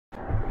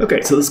Okay,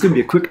 so this is going to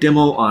be a quick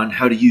demo on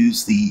how to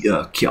use the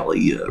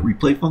Kiali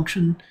replay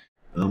function.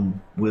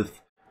 With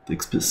the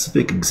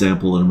specific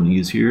example that I'm going to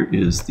use here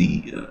is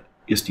the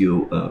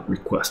Istio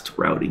request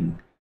routing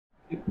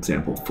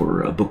example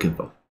for book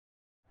info.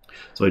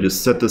 So I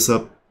just set this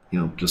up,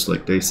 just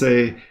like they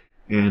say,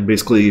 and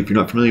basically, if you're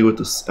not familiar with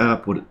this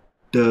app, what it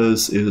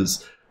does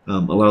is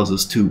allows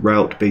us to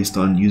route based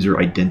on user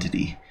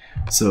identity.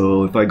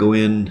 So if I go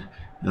in,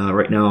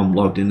 right now I'm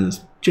logged in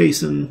as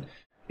Jason,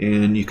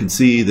 and you can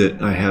see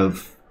that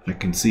I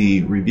can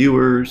see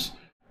reviewers,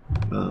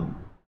 and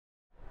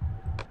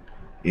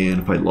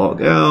if I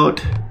log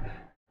out,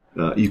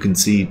 you can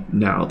see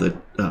now that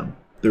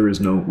there is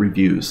no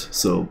reviews.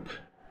 So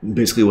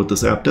basically what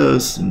this app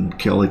does, and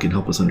Kiali can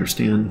help us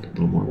understand a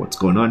little more what's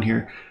going on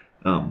here.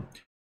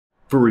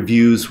 For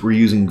reviews, we're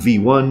using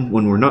V1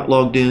 when we're not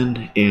logged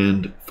in,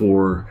 and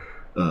for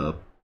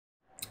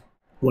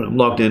when I'm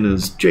logged in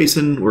as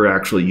Jason, we're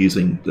actually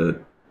using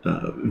the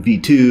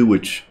V2,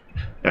 which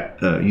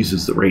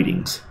uses the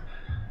ratings.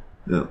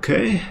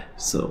 Okay,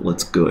 so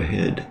let's go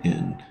ahead,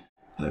 and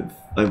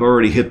I've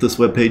already hit this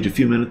web page a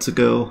few minutes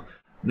ago.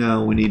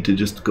 Now we need to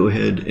just go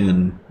ahead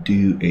and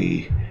do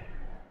a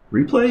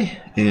replay.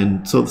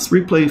 And so this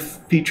replay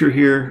feature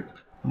here,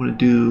 I'm going to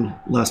do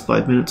last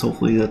 5 minutes.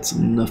 Hopefully that's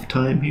enough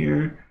time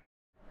here.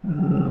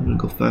 I'm going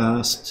to go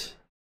fast.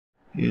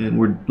 And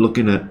we're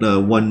looking at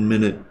 1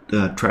 minute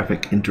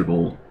traffic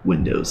interval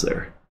windows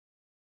there.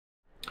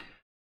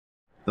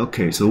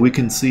 Okay, so we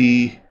can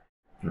see,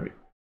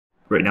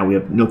 right now we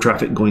have no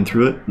traffic going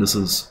through it. This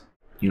is,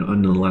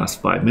 in the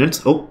last 5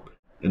 minutes. Oh,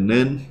 and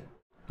then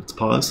let's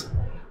pause.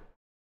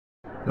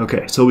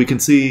 Okay, so we can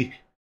see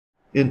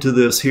into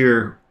this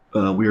here,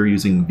 we are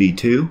using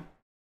V2.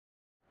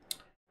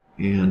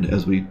 And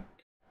as we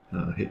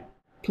hit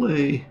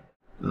play,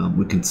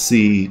 we can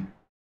see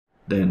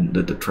then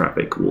that the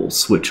traffic will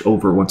switch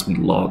over once we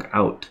log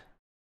out.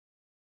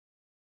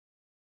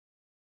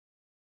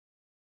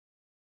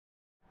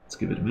 Let's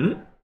give it a minute.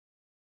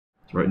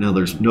 So right now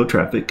there's no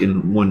traffic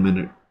in 1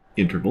 minute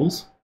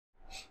intervals.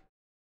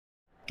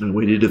 I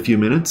waited a few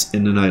minutes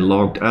and then I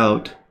logged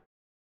out,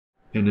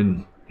 and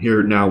then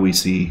here now we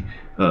see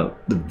the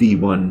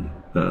V1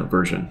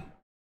 version.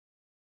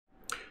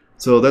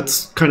 So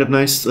that's kind of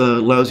nice.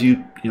 Allows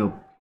you,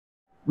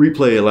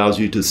 replay allows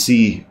you to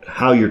see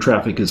how your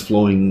traffic is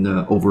flowing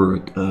over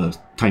a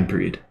time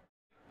period.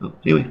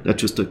 Anyway,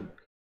 that's just a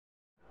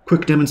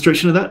quick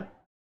demonstration of that.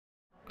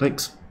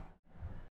 Thanks.